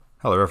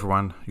Hello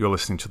everyone, you're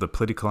listening to The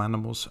Political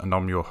Animals and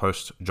I'm your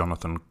host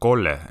Jonathan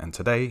Kolle, and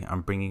today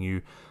I'm bringing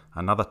you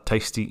another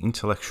tasty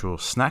intellectual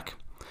snack.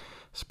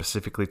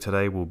 Specifically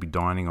today we'll be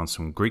dining on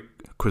some Greek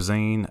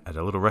cuisine at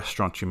a little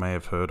restaurant you may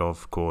have heard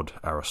of called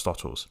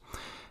Aristotle's.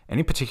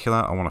 And in particular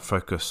I want to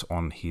focus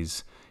on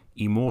his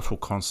immortal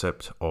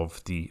concept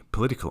of the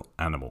political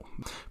animal.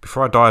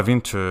 Before I dive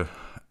into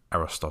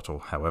Aristotle,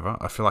 however,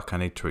 I feel like I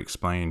need to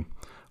explain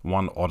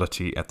one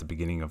oddity at the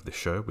beginning of the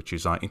show, which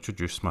is I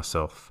introduced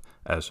myself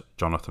as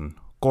Jonathan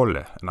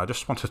Kolle, and I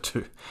just wanted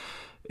to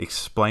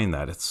explain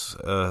that. It's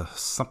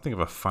something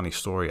of a funny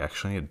story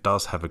actually. It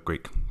does have a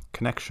Greek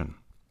connection.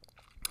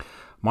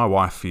 My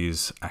wife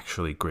is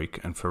actually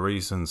Greek, and for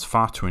reasons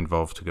far too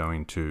involved to go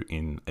into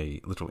in a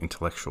little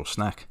intellectual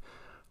snack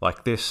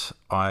like this,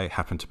 I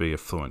happen to be a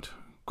fluent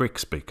Greek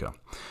speaker.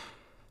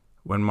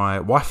 When my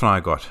wife and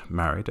I got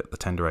married at the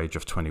tender age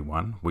of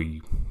 21,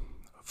 we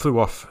flew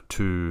off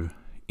to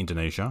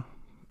Indonesia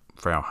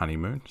for our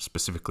honeymoon,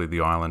 specifically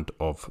the island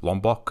of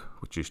Lombok,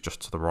 which is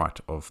just to the right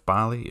of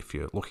Bali if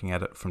you're looking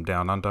at it from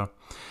down under.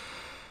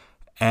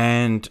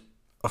 And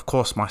of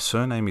course my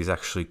surname is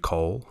actually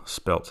Cole,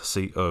 spelt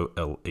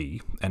C-O-L-E,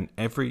 and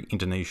every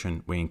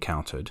Indonesian we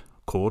encountered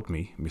called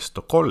me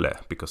Mr. Kolle,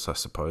 because I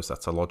suppose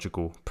that's a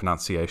logical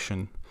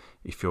pronunciation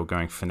if you're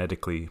going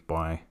phonetically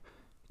by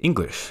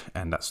English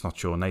and that's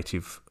not your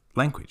native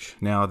language.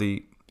 Now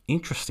the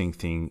interesting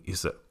thing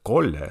is that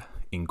Kolle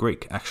in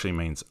Greek actually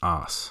means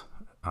ass.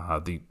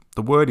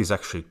 The word is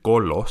actually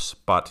kolos,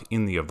 but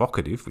in the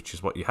evocative, which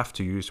is what you have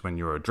to use when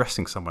you're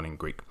addressing someone in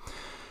Greek,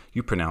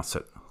 you pronounce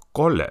it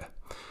Kolle.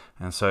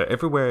 And so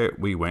everywhere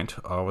we went,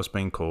 I was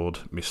being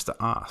called Mr.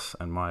 Ass,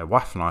 and my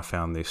wife and I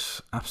found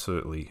this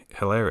absolutely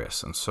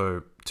hilarious. And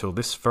so till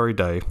this very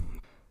day,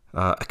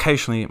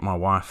 occasionally my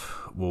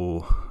wife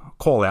will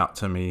call out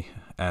to me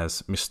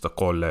as Mr.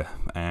 Kolle,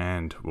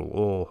 and we'll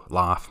all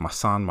laugh. My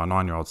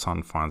 9-year-old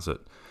son, finds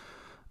it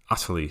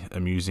utterly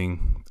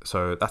amusing.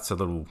 So that's a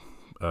little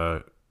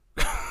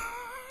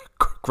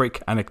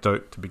Greek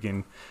anecdote to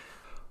begin.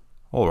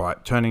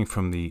 Alright, turning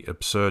from the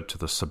absurd to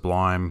the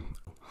sublime,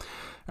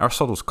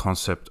 Aristotle's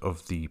concept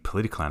of the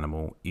political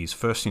animal is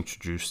first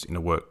introduced in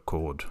a work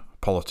called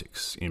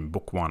Politics, in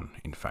Book 1,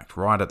 in fact,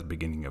 right at the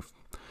beginning of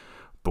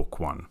Book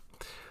 1.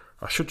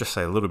 I should just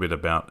say a little bit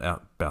about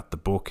the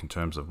book in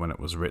terms of when it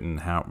was written,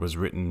 how it was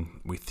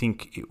written. We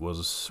think it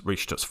was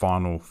reached its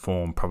final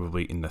form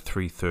probably in the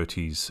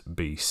 330s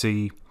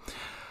BC.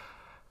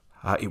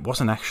 It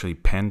wasn't actually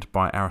penned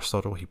by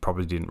Aristotle. He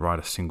probably didn't write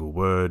a single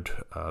word.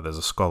 There's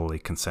a scholarly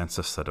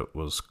consensus that it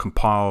was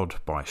compiled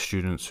by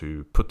students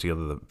who put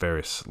together the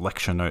various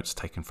lecture notes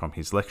taken from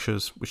his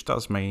lectures, which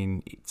does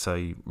mean it's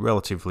a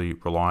relatively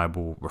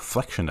reliable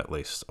reflection, at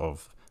least,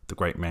 of the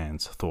great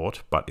man's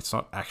thought, but it's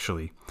not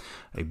actually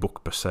a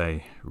book per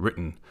se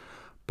written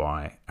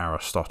by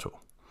Aristotle.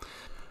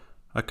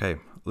 Okay,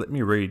 let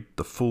me read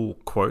the full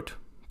quote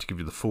to give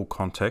you the full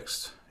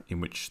context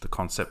in which the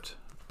concept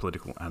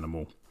political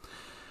animal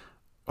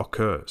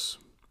occurs.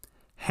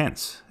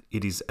 Hence,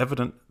 it is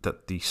evident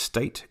that the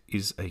state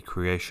is a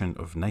creation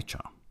of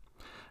nature,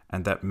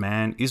 and that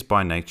man is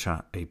by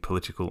nature a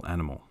political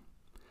animal.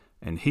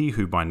 And he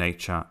who by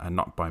nature and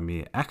not by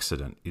mere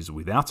accident is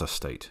without a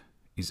state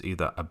is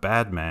either a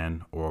bad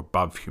man or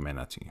above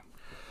humanity.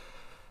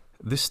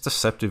 This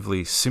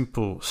deceptively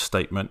simple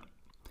statement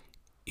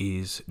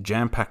is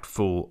jam-packed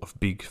full of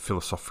big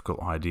philosophical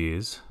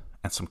ideas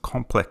and some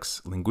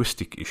complex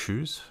linguistic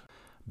issues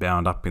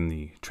bound up in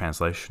the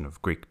translation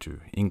of Greek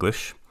to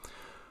English.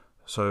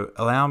 So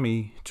allow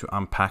me to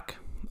unpack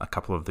a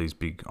couple of these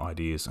big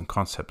ideas and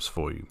concepts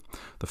for you.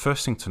 The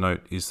first thing to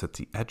note is that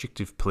the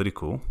adjective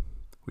political,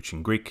 which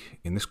in Greek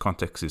in this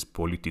context is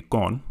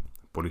politikon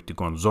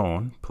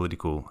zone,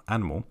 political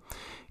animal,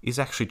 is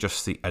actually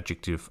just the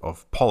adjective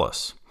of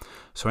polis.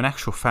 So in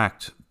actual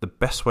fact, the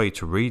best way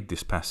to read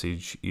this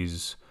passage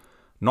is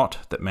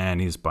not that man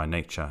is by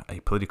nature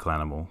a political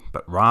animal,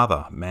 but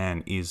rather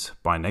man is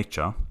by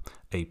nature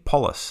a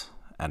polis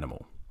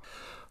animal.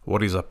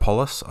 What is a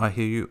polis, I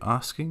hear you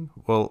asking?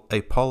 Well,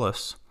 a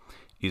polis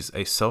is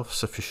a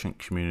self-sufficient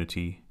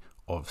community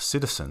of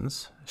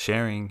citizens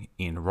sharing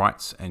in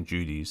rights and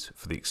duties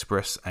for the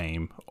express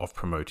aim of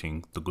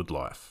promoting the good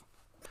life.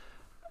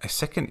 A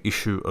second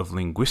issue of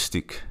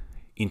linguistic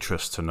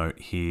interest to note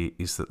here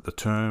is that the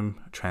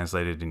term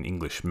translated in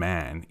English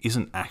man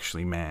isn't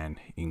actually man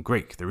in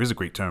Greek. There is a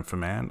Greek term for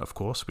man, of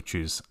course, which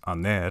is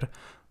aner,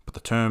 but the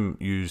term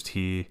used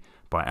here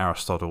by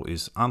Aristotle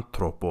is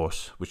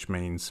anthropos, which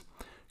means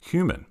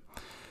human.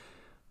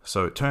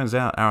 So it turns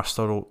out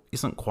Aristotle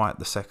isn't quite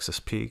the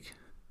sexist pig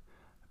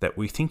that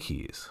we think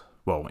he is.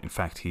 Well, in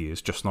fact, he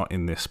is, just not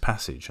in this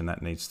passage, and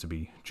that needs to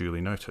be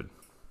duly noted.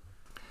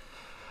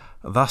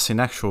 Thus, in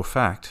actual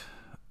fact,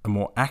 a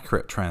more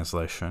accurate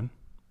translation,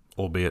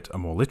 albeit a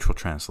more literal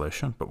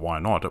translation, but why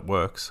not, it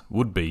works,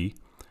 would be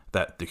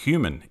that the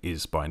human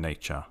is by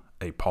nature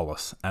a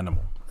polis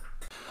animal.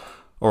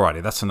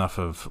 Alrighty, that's enough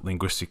of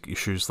linguistic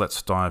issues.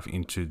 Let's dive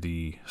into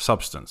the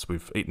substance.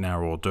 We've eaten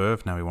our hors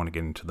d'oeuvre, now we want to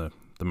get into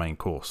the the main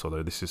course,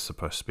 although this is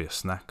supposed to be a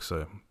snack,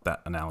 so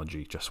that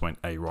analogy just went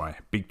awry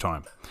big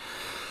time.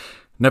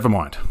 Never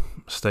mind,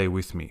 stay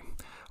with me.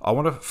 I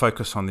want to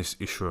focus on this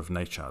issue of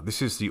nature.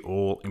 This is the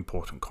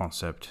all-important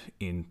concept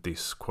in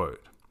this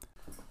quote.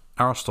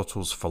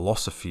 Aristotle's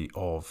philosophy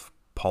of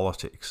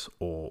politics,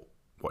 or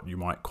what you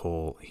might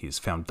call his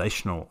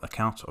foundational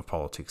account of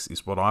politics,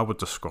 is what I would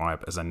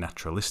describe as a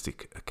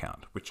naturalistic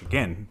account, which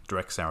again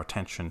directs our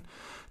attention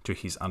to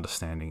his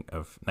understanding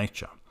of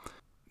nature.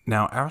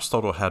 Now,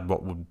 Aristotle had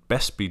what would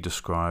best be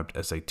described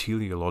as a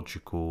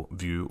teleological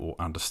view or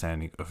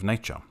understanding of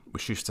nature,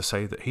 which is to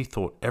say that he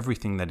thought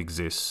everything that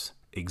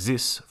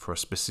exists for a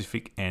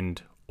specific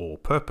end or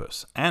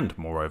purpose, and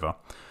moreover,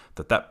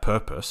 that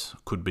purpose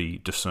could be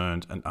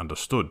discerned and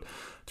understood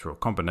through a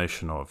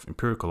combination of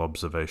empirical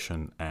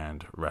observation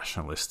and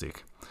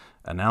rationalistic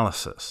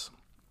analysis.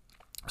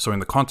 So in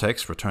the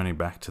context, returning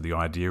back to the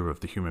idea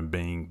of the human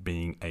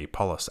being a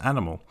polis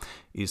animal,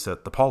 is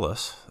that the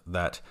polis,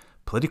 that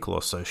political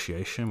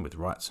association with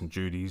rights and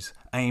duties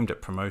aimed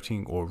at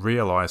promoting or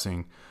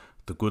realizing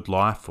the good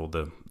life or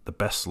the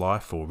best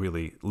life, or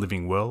really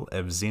living well,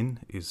 evzin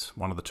is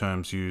one of the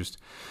terms used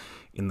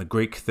in the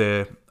Greek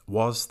there,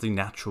 was the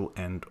natural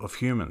end of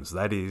humans.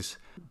 That is,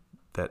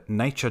 that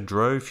nature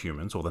drove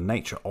humans, or the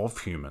nature of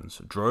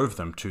humans drove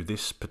them to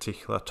this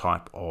particular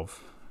type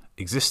of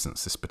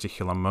existence, this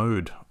particular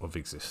mode of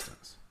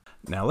existence.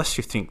 Now, lest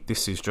you think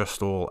this is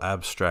just all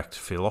abstract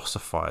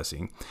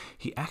philosophizing,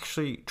 he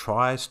actually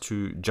tries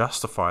to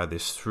justify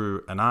this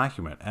through an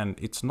argument, and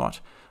it's not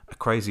a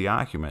crazy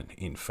argument,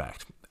 in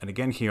fact. And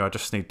again, here I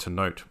just need to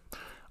note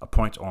a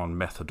point on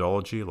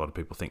methodology. A lot of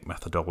people think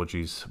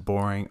methodology is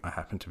boring. I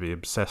happen to be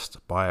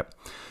obsessed by it.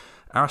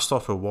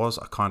 Aristotle was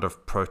a kind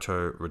of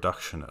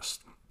proto-reductionist.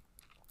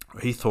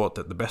 He thought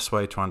that the best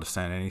way to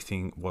understand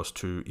anything was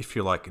to, if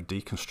you like,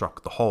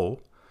 deconstruct the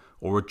whole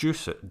or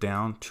reduce it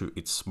down to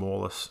its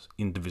smallest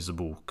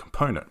indivisible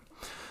component.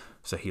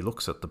 So he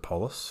looks at the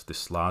polis,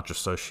 this large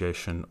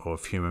association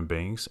of human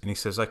beings, and he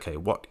says, okay,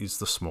 what is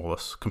the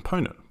smallest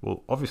component?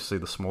 Well, obviously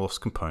the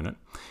smallest component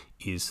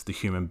is the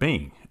human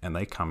being, and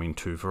they come in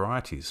two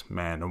varieties,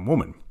 man and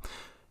woman.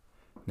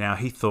 Now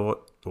he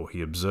thought, or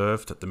he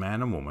observed, that the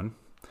man and woman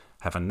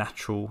have a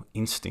natural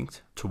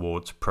instinct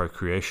towards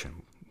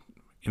procreation.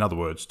 In other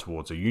words,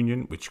 towards a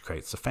union which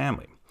creates a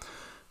family.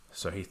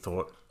 So he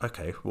thought,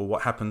 okay, well,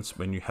 what happens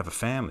when you have a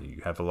family?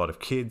 You have a lot of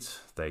kids,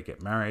 they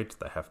get married,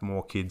 they have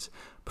more kids.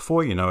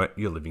 Before you know it,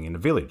 you're living in a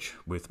village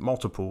with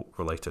multiple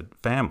related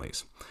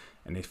families.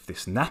 And if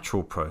this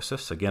natural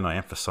process, again, I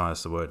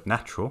emphasize the word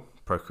natural,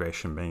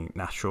 procreation being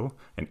natural,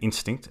 and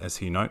instinct, as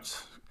he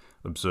notes,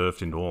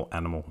 observed in all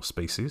animal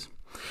species,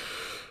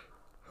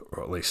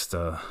 or at least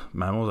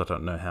mammals. I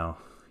don't know how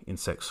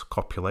insects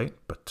copulate,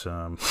 but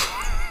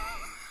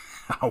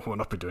I will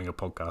not be doing a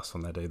podcast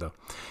on that either.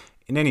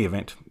 In any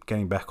event,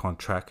 getting back on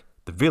track,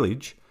 the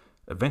village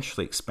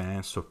eventually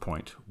expands to a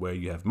point where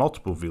you have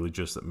multiple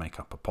villages that make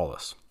up a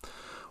polis.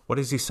 What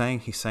is he saying?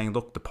 He's saying,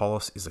 look, the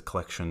polis is a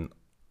collection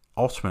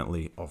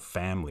ultimately of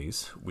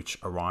families which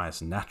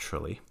arise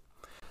naturally.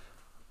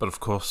 But of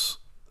course,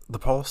 the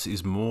polis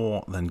is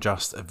more than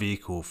just a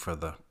vehicle for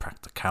the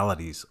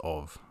practicalities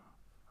of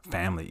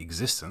family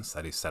existence,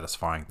 that is,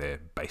 satisfying their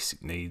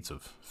basic needs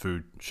of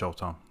food,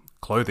 shelter,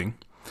 clothing.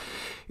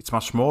 It's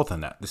much more than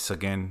that. This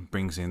again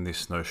brings in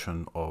this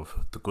notion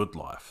of the good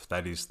life.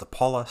 That is, the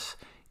polis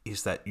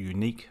is that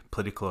unique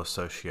political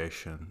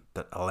association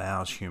that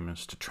allows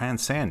humans to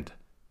transcend,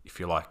 if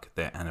you like,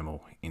 their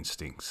animal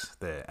instincts,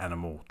 their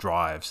animal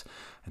drives,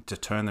 and to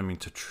turn them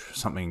into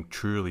something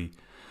truly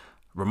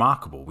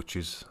remarkable, which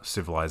is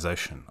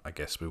civilization, I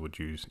guess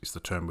is the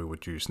term we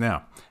would use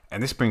now.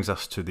 And this brings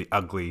us to the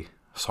ugly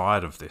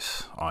side of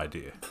this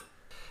idea,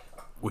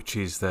 which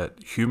is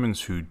that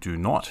humans who do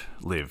not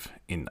live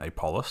in a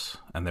polis,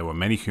 and there were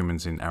many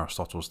humans in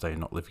Aristotle's day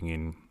not living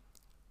in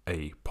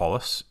a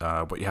polis.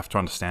 What you have to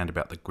understand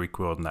about the Greek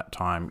world in that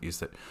time is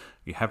that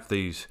you have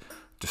these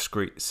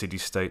discrete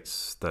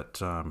city-states that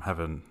have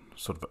a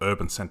sort of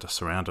urban center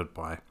surrounded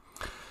by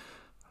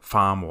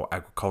farm or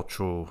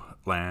agricultural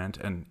land,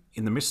 and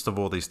in the midst of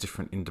all these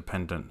different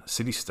independent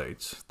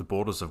city-states, the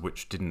borders of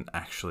which didn't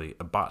actually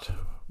abut,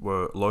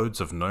 were loads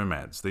of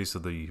nomads. These are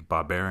the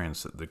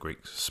barbarians that the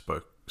Greeks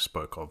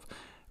spoke of,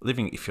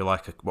 living, if you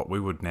like, what we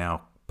would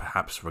now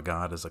perhaps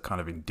regard as a kind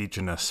of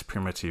indigenous,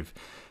 primitive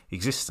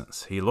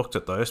existence. He looked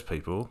at those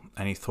people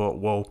and he thought,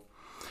 well,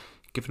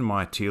 given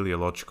my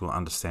teleological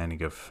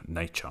understanding of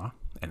nature,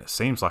 and it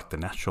seems like the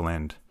natural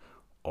end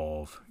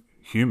of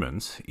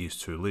humans is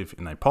to live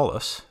in a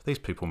polis, these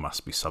people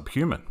must be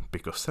subhuman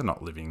because they're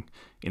not living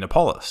in a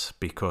polis,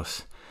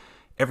 because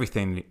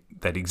everything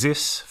that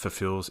exists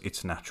fulfills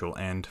its natural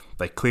end.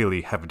 They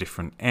clearly have a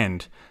different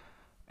end,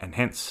 and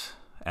hence,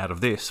 out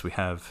of this, we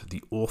have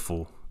the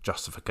awful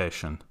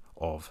justification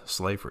of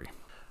slavery.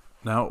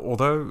 Now,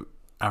 although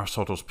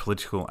Aristotle's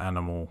political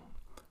animal,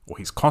 or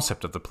his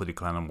concept of the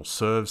political animal,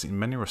 serves in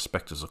many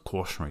respects as a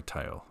cautionary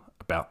tale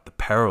about the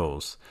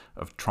perils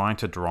of trying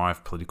to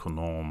derive political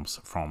norms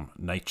from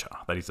nature.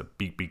 That is a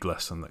big, big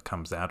lesson that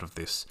comes out of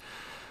this.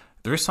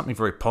 There is something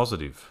very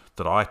positive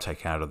that I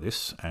take out of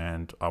this,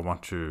 and I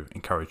want to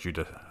encourage you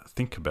to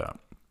think about.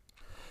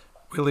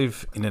 We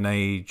live in an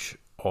age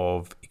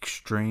of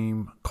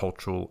extreme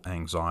cultural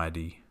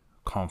anxiety,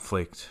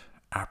 conflict,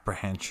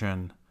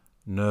 apprehension,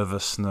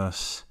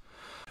 nervousness.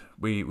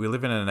 We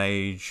live in an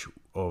age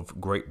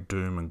of great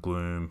doom and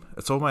gloom.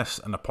 It's almost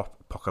an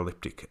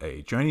apocalyptic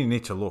age. You only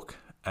need to look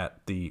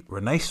at the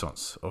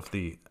renaissance of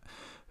the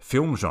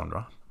film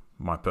genre,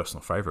 my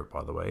personal favorite,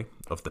 by the way,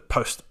 of the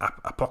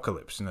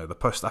post-apocalypse, the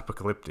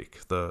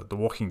post-apocalyptic. The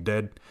Walking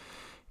Dead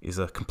is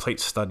a complete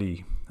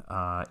study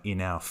in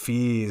our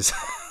fears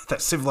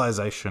that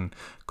civilization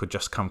could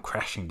just come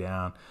crashing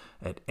down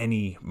at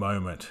any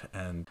moment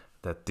and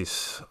that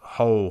this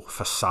whole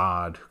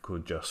facade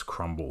could just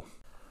crumble.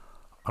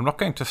 I'm not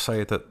going to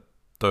say that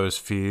those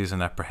fears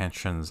and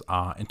apprehensions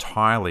are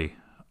entirely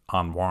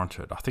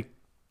unwarranted. I think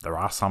there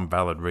are some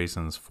valid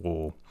reasons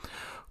for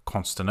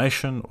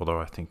consternation, although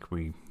I think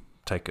we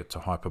take it to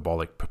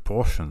hyperbolic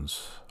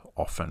proportions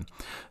often.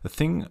 The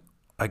thing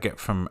I get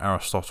from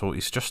Aristotle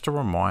is just a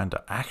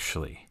reminder,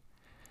 actually,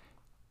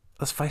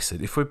 let's face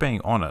it, if we're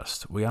being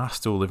honest, we are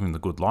still living the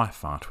good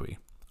life, aren't we?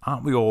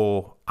 Aren't we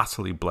all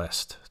utterly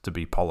blessed to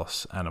be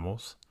polis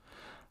animals?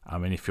 I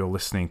mean, if you're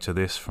listening to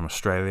this from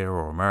Australia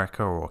or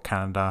America or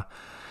Canada,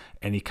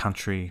 any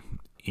country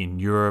in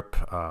Europe,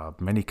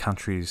 many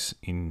countries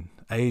in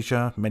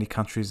Asia, many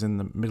countries in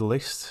the Middle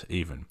East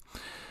even,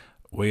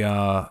 we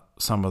are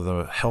some of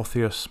the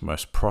healthiest,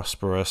 most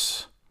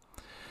prosperous,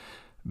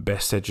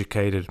 best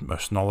educated,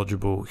 most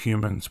knowledgeable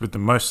humans with the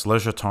most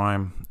leisure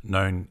time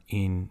known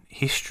in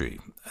history.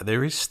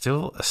 There is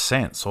still a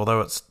sense,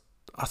 although it's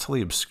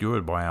utterly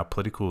obscured by our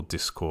political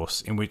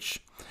discourse, in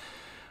which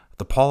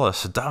the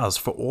polis does,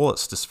 for all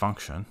its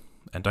dysfunction,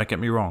 and don't get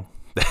me wrong,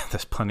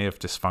 there's plenty of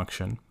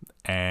dysfunction,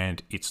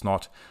 and it's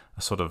not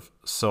a sort of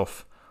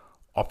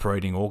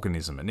self-operating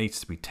organism. It needs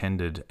to be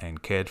tended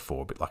and cared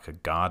for, a bit like a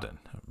garden.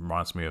 It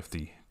reminds me of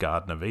the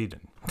Garden of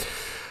Eden.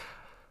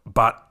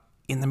 But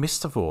in the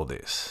midst of all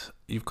this,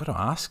 you've got to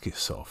ask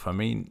yourself, I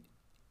mean,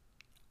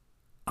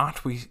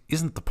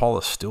 isn't the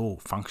polis still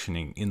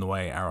functioning in the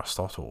way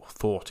Aristotle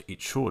thought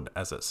it should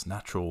as its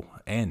natural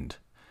end?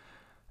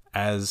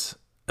 As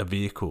a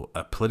vehicle,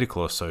 a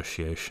political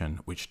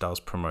association which does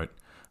promote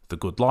the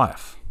good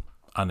life,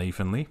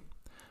 unevenly,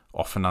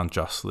 often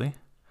unjustly,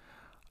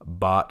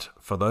 but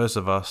for those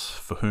of us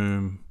for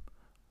whom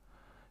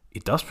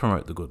it does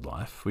promote the good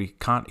life, we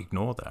can't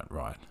ignore that,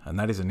 right? And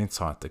that is an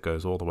insight that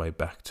goes all the way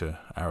back to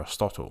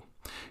Aristotle.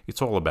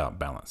 It's all about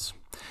balance.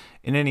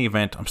 In any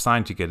event, I'm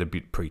starting to get a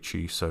bit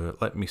preachy, so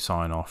let me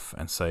sign off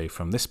and say,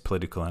 from this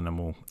political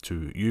animal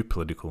to you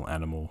political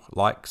animal,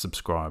 like,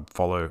 subscribe,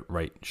 follow,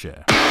 rate,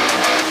 share.